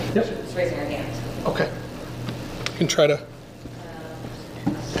question. Yep. She was raising her hand. Okay. You can try to.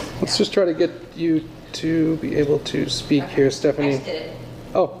 Let's just try to get you to be able to speak here, Stephanie. I just did it.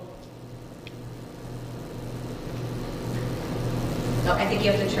 Oh. No, I think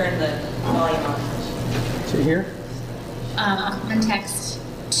you have to turn the volume on. See here? Context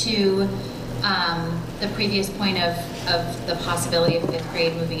to the previous point of the possibility of 5th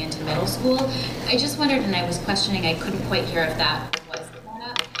grade moving into middle school. I just wondered, and I was questioning, I couldn't quite hear if that was brought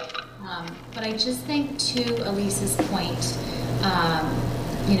up. But I just think to Elise's point,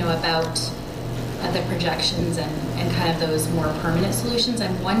 about the projections and kind of those more permanent solutions,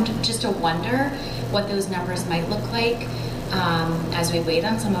 I'm just to wonder what those numbers might look like as we wait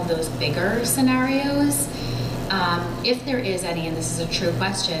on some of those bigger scenarios. if there is any, and this is a true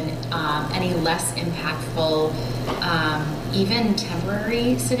question, any less impactful, even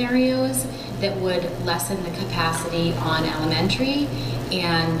temporary scenarios that would lessen the capacity on elementary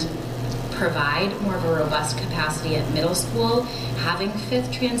and provide more of a robust capacity at middle school, having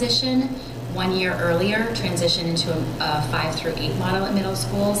fifth transition 1 year earlier, transition into a 5 through 8 model at middle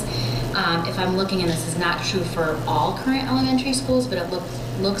schools. If I'm looking, and this is not true for all current elementary schools, but it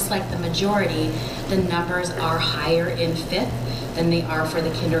looks like the majority, the numbers are higher in fifth than they are for the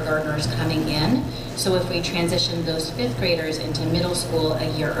kindergartners coming in. So if we transition those fifth graders into middle school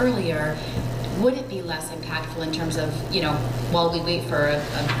a year earlier, would it be less impactful in terms of, while we wait for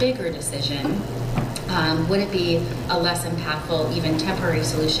a bigger decision, would it be a less impactful, even temporary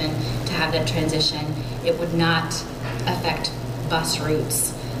solution to have that transition? It would not affect bus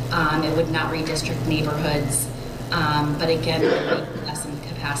routes. It would not redistrict neighborhoods. But again, it would lessen the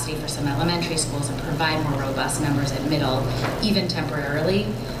capacity for some elementary schools and provide more robust numbers at middle, even temporarily.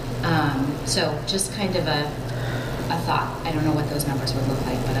 So just kind of a thought. I don't know what those numbers would look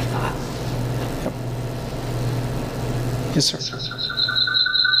like, but a thought. Yes, sir.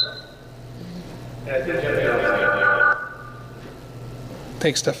 And I think jumping off the idea.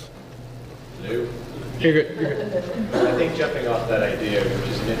 Thanks, Steph. Hello? You're good. You're good. I think jumping off that idea, which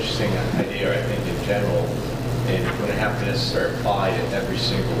is an interesting idea, I think in general, and wouldn't have to necessarily apply to every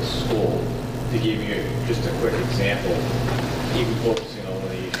single school. To give you just a quick example, even focusing on one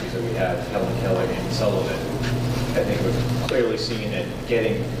of the issues that we have, Helen Keller and Sullivan, I think we're clearly seeing that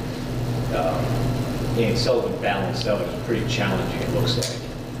getting Ian Sullivan balanced out is pretty challenging, it looks like,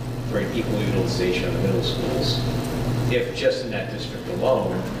 for an equal utilization of the middle schools. If just in that district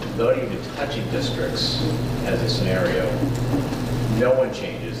alone, not even touching districts as a scenario, no one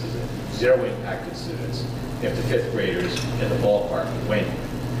changes, there's zero impacted students. If the fifth graders in the ballpark went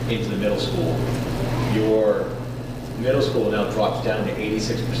into the middle school, your middle school now drops down to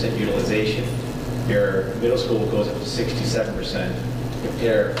 86% utilization. Your middle school goes up to 67%.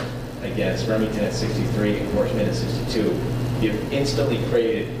 Compare against Remington at 63 and Horseman at 62. You've instantly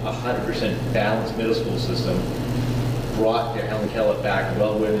created a 100% balanced middle school system, brought your Helen Keller back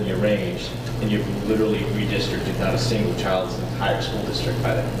well within your range, and you've literally redistricted not a single child in the entire school district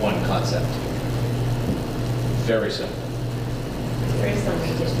by that one concept. Very simple. There is some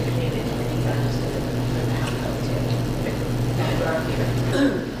redistricting in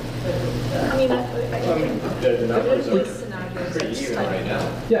The numbers are pretty even right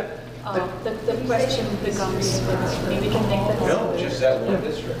now. Yeah. The question becomes, maybe we can make that. No, just that one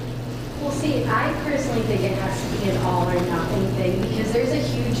district. Well, see, I personally think it has to be an all or nothing thing because there's a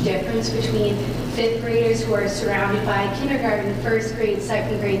huge difference between fifth graders who are surrounded by kindergarten, first grade,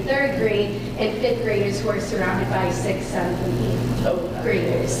 second grade, third grade, and fifth graders who are surrounded by sixth, seventh, and eighth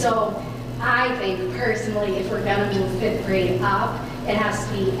graders. So I think personally, if we're gonna move fifth grade up, it has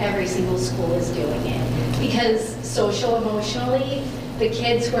to be every single school is doing it. Because social emotionally, the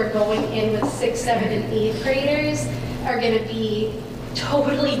kids who are going in with sixth, seventh, and eighth graders are gonna be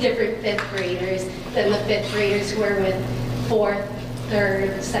totally different fifth graders than the fifth graders who are with fourth,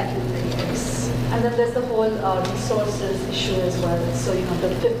 third, second graders. And then there's the whole resources issue as well. So, the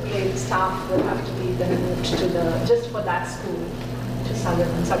fifth grade staff will have to be then moved to just for that school to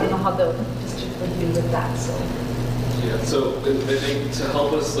Sutherland. So I don't know how the district would deal with that, so. Yeah, so I think to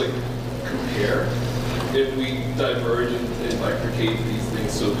help us compare, if we diverge and bifurcate these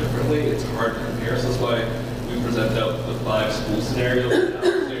things so differently, it's hard to compare. So that's why we present out the 5 school scenarios. Now,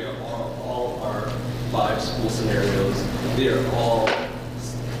 they are all our 5 school scenarios. They are all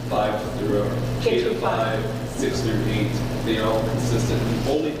 5 through K to 5, 6 through 8. They are all consistent.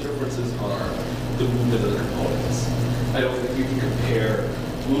 The only differences are the movement of the components. I don't think you can compare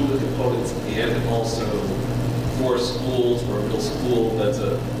movement of the components and also for schools or middle school that's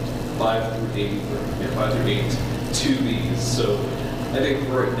a 5 through 8 or 5 through 8 to these. So I think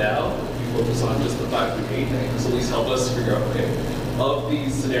right now, if we focus on just the 5 through 8 things, at least help us figure out, okay, of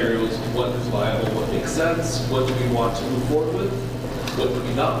these scenarios, what is viable, what makes sense, what do we want to move forward with, what do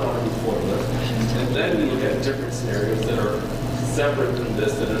we not want to move forward with, and then we look at different scenarios that are separate from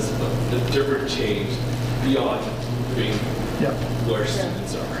this, that is a different change beyond moving where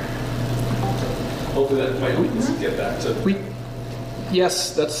students are. Hopefully that might help us get back to.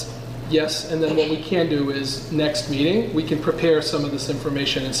 Yes, and then what we can do is next meeting, we can prepare some of this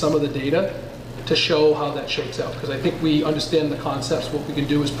information and some of the data to show how that shakes out. Because I think we understand the concepts. What we can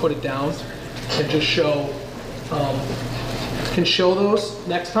do is put it down and just show, can show those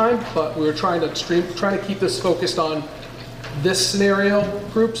next time, but we were trying to keep this focused on this scenario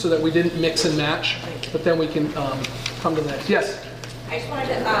group so that we didn't mix and match, but then we can come to the next. Yes? I just wanted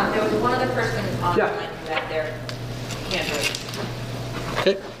to, there was one other person on the line at their handwriting.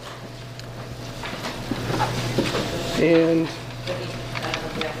 Okay. And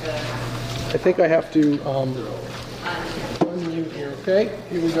I think I have to unmute here, okay?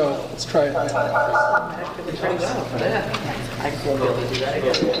 Here we go. Let's try it. I won't be able to do that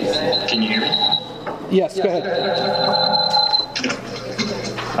again. Can you hear me? Yes, go ahead.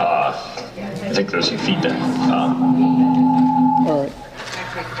 I think there's some feedback. All right.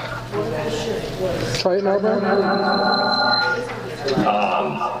 Try it now, Brian.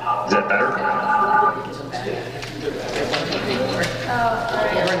 Is that better?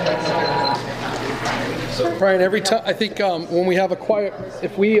 Brian, every time, I think when we have a quiet,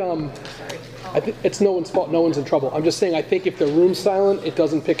 if we, I think it's no one's fault, no one's in trouble. I'm just saying, I think if the room's silent, it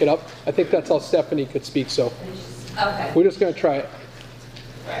doesn't pick it up. I think that's how Stephanie could speak, so. Okay. We're just gonna try it.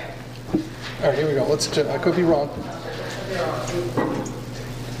 All right, here we go. Let's do, I could be wrong.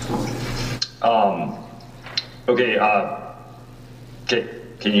 Okay, okay,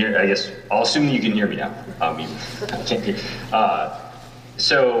 can you hear, I guess, I'll assume you can hear me now. I can't hear. I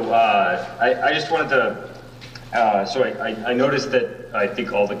just wanted to, I noticed that I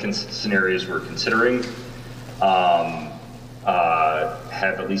think all the scenarios we're considering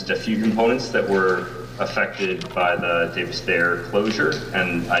have at least a few components that were affected by the Davis-Thayer closure.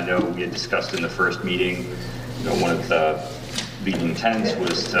 And I know we had discussed in the first meeting, one of the leading intents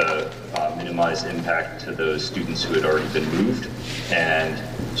was to minimize impact to those students who had already been moved. And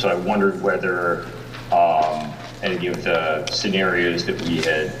so I wondered whether any of the scenarios that we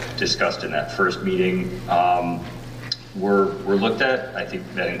had discussed in that first meeting were looked at. I think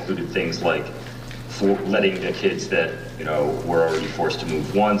that included things like for letting the kids that were already forced to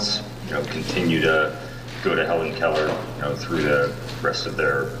move once, continue to go to Helen Keller, through the rest of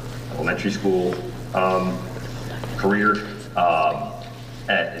their elementary school career.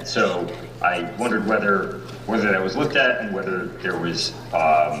 And so I wondered whether that was looked at and whether there was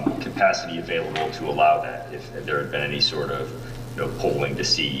capacity available to allow that, if there had been any sort of polling to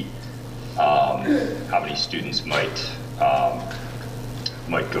see how many students might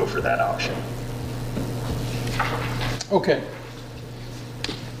go for that option. Okay.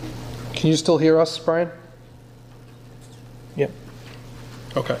 Can you still hear us, Brian? Yep.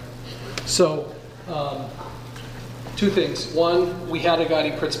 Okay. So, two things. One, we had a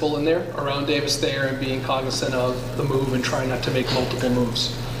guiding principle in there around Davis-Thayer and being cognizant of the move and trying not to make multiple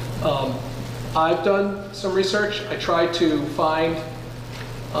moves. I've done some research. I tried to find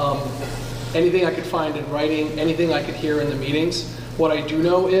anything I could find in writing, anything I could hear in the meetings. What I do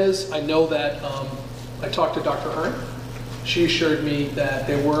know is, I know that I talked to Dr. Hearn. She assured me that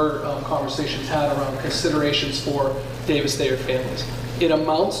there were conversations had around considerations for Davis-Thayer families. It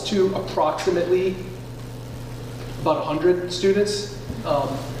amounts to approximately about 100 students.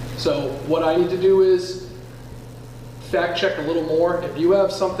 So what I need to do is fact check a little more. If you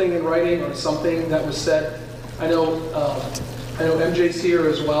have something in writing or something that was said, I know MJ's here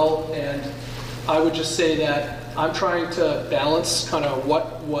as well, and I would just say that I'm trying to balance kind of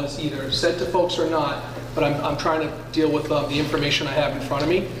what was either said to folks or not, but I'm trying to deal with the information I have in front of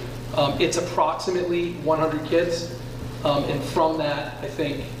me. It's approximately 100 kids, and from that, I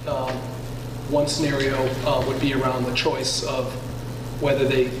think one scenario would be around the choice of whether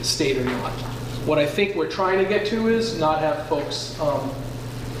they stayed or not. What I think we're trying to get to is not have folks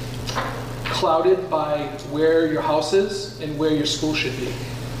clouded by where your house is and where your school should be.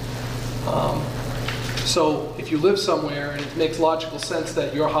 So if you live somewhere and it makes logical sense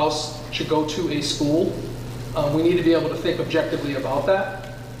that your house should go to a school, we need to be able to think objectively about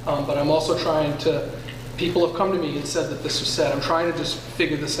that. But I'm also trying to, people have come to me and said that this was said. I'm trying to just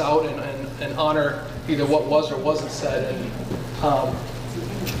figure this out and honor either what was or wasn't said. And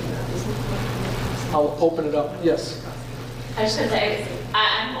I'll open it up. Yes? I was just going to say,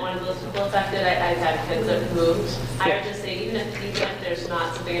 I'm one of those people affected. I've had kids that have moved. I would just say, even if there's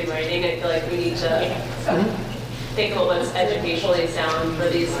not something in writing, I feel like we need to think about what's educationally sound for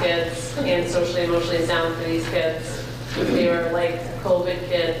these kids and socially, emotionally sound for these kids. They were like COVID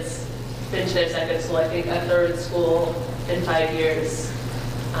kids, been to their second school. I think a third school in 5 years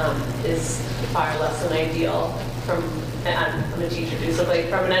is far less than ideal from a teacher too. So like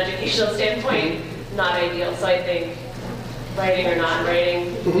from an educational standpoint, not ideal. So I think writing or not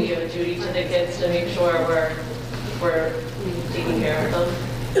writing, we have a duty to the kids to make sure we're taking care of them.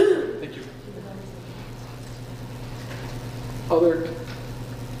 Thank you. Other?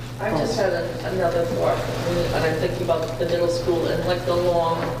 I just had another thought, and I'm thinking about the middle school and like the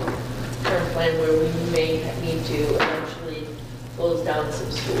long-term plan where we may need to eventually close down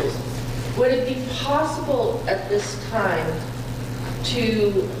some schools. Would it be possible at this time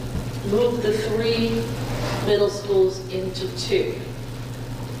to move the 3 middle schools into 2,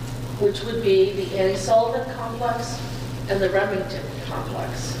 which would be the Annie Sullivan complex and the Remington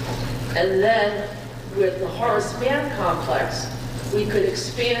complex. And then with the Horace Mann complex, we could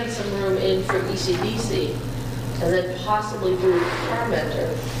expand some room in for ECDC and then possibly move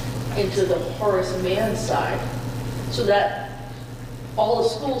Parmenter into the Horace Mann side so that all the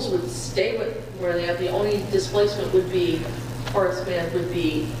schools would stay with where they are. The only displacement would be Horace Mann would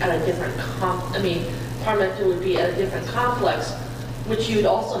be at a different Parmenter would be at a different complex, which you'd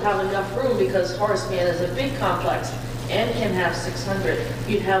also have enough room because Horace Mann is a big complex and can have 600.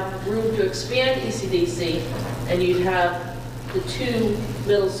 You'd have room to expand ECDC, and you'd have the 2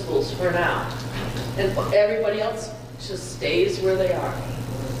 middle schools for now. And everybody else just stays where they are.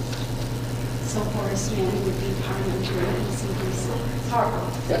 So Horace Mann would be Parmenter and ECDC.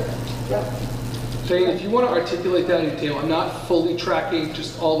 Yep. Jane, if you want to articulate that in detail, I'm not fully tracking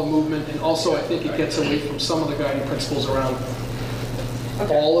just all the movement, and also I think it gets away from some of the guiding principles around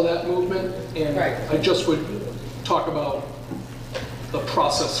all of that movement, and I just would talk about the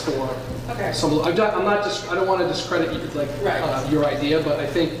process for some of the, I don't want to discredit your idea, but I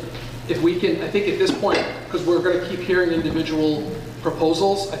think if we can, I think at this point, because we're going to keep hearing individual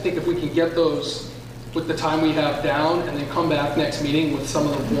proposals, I think if we can get those with the time we have down and then come back next meeting with some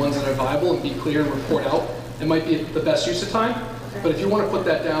of the ones that are viable and be clear and report out, it might be the best use of time. But if you want to put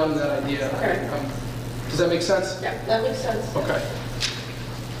that down, that idea, does that make sense? Yeah, that makes sense. Okay.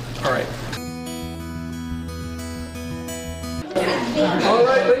 All right. All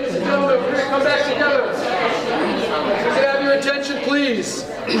right, ladies and gentlemen, we're going to come back together. If you can have your attention, please.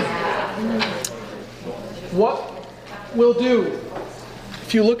 What we'll do,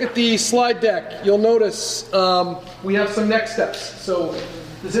 if you look at the slide deck, you'll notice we have some next steps. So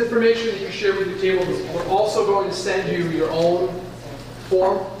this information that you share with the table, we're also going to send you your own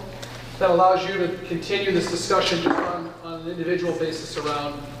form that allows you to continue this discussion just on an individual basis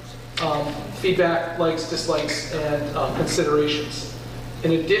around feedback, likes, dislikes, and considerations.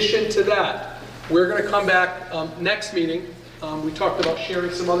 In addition to that, we're going to come back next meeting. We talked about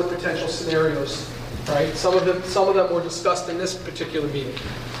sharing some other potential scenarios, right? Some of them were discussed in this particular meeting.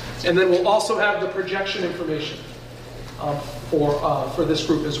 And then we'll also have the projection information for this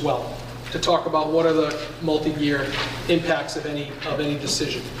group as well, to talk about what are the multi-year impacts of any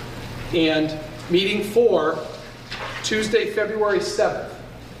decision. And meeting 4, Tuesday, February 7th.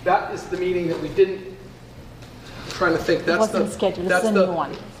 That is the meeting that we didn't. I'm trying to think. That's wasn't the scheduled. That's it's a the new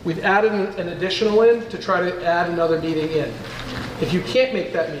one. We've added an additional in to try to add another meeting in. If you can't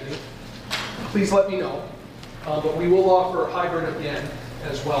make that meeting, please let me know. But we will offer a hybrid again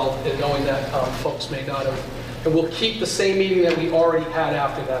as well, and knowing that folks may not have. And we'll keep the same meeting that we already had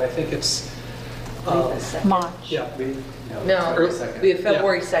after that. I think it's March. Yeah. No, we have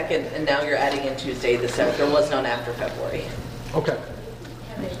February 2nd, and now you're adding in Tuesday the 7th. There was none after February. Okay.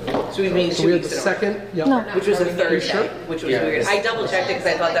 So we mean So we had the 2nd, which was a Thursday, sure? which was weird. I double checked it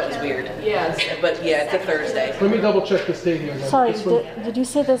because I thought that was weird. Yes. But yeah, it's a Thursday. Let me double check this date here. Sorry, did you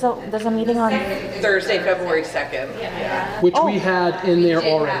say there's a meeting on Thursday, February 2nd. Yeah. Which we had in there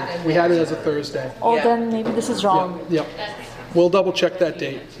already. We had it as a Thursday. Oh, then maybe this is wrong. Yep. We'll double check that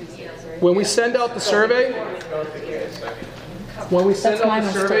date. When we send out the survey, to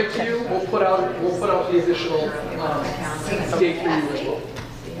you, we'll put out the additional date for you as well.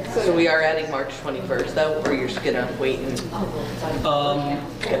 So we are adding March 21st though, or you're just gonna wait and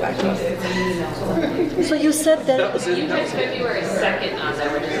get back to us? So you said that. You had February 2nd on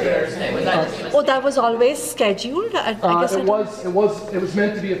there, which is Thursday. Was that just Oh, that was always scheduled? I guess it was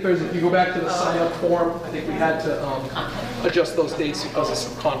meant to be a Thursday. If you go back to the sign-up form, I think we had to adjust those dates because of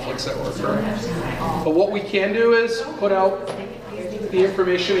some conflicts that were occurring. But what we can do is put out the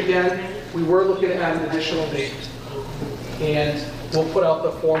information again. We were looking to add an additional date. And we'll put out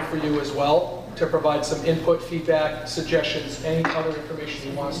the form for you as well to provide some input, feedback, suggestions, any other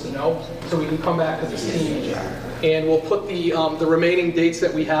information you want us to know, so we can come back to this team. And we'll put the remaining dates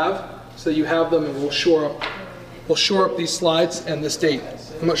that we have, so you have them, and we'll shore up these slides and this date.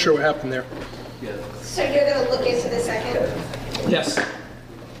 I'm not sure what happened there. So you're going to look into the 2nd? Yes.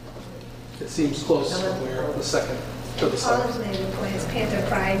 It seems close somewhere, the 2nd to the 7th. Paula's main point is Panther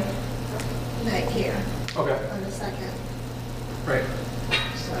Pride night here. Okay. On the 2nd. Right.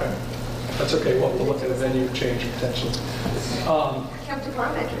 Okay. That's okay. We'll have to look at a venue change potentially. Come to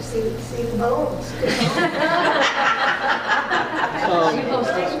Parmenter, see the bones.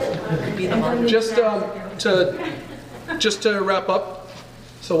 Just to wrap up.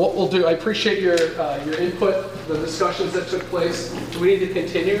 So what we'll do, I appreciate your input, the discussions that took place. Do we need to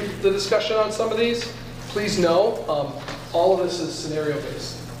continue the discussion on some of these? Please know, all of this is scenario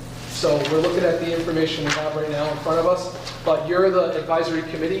based. So we're looking at the information we have right now in front of us, but you're the advisory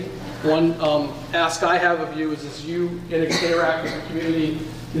committee. One ask I have of you is as you interact with the community,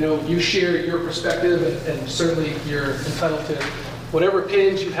 you share your perspective, and certainly you're entitled to whatever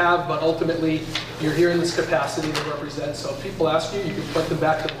opinions you have, but ultimately you're here in this capacity to represent. So if people ask you, you can point them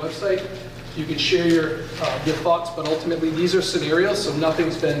back to the website. You can share your thoughts, but ultimately these are scenarios, so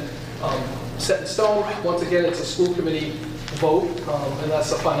nothing's been set in stone. Once again, it's a school committee vote, and that's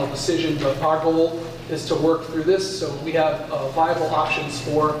the final decision. But our goal is to work through this so we have viable options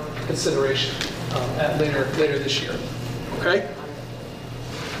for consideration at later this year. Okay?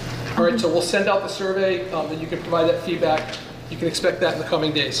 All right, so we'll send out the survey, and you can provide that feedback. You can expect that in the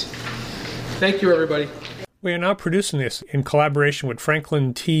coming days. Thank you, everybody. We are now producing this in collaboration with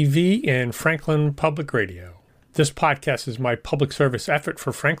Franklin TV and Franklin Public Radio. This podcast is my public service effort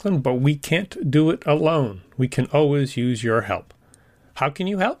for Franklin, but we can't do it alone. We can always use your help. How can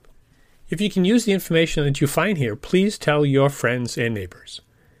you help? If you can use the information that you find here, please tell your friends and neighbors.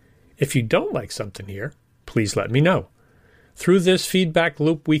 If you don't like something here, please let me know. Through this feedback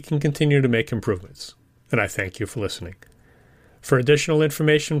loop, we can continue to make improvements. And I thank you for listening. For additional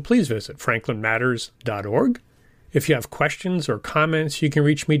information, please visit franklinmatters.org. If you have questions or comments, you can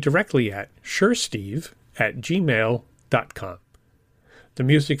reach me directly at suresteve@gmail.com. The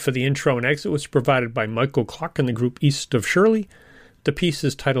music for the intro and exit was provided by Michael Clark and the group East of Shirley. The piece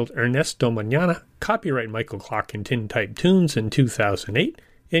is titled Ernesto Mañana, copyright Michael Clark and Tintype Tunes in 2008,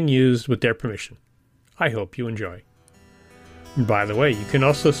 and used with their permission. I hope you enjoy. By the way, you can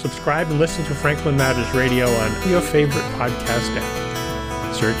also subscribe and listen to Franklin Matters Radio on your favorite podcast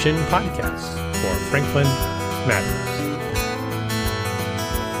app. Search in podcasts for Franklin Matters.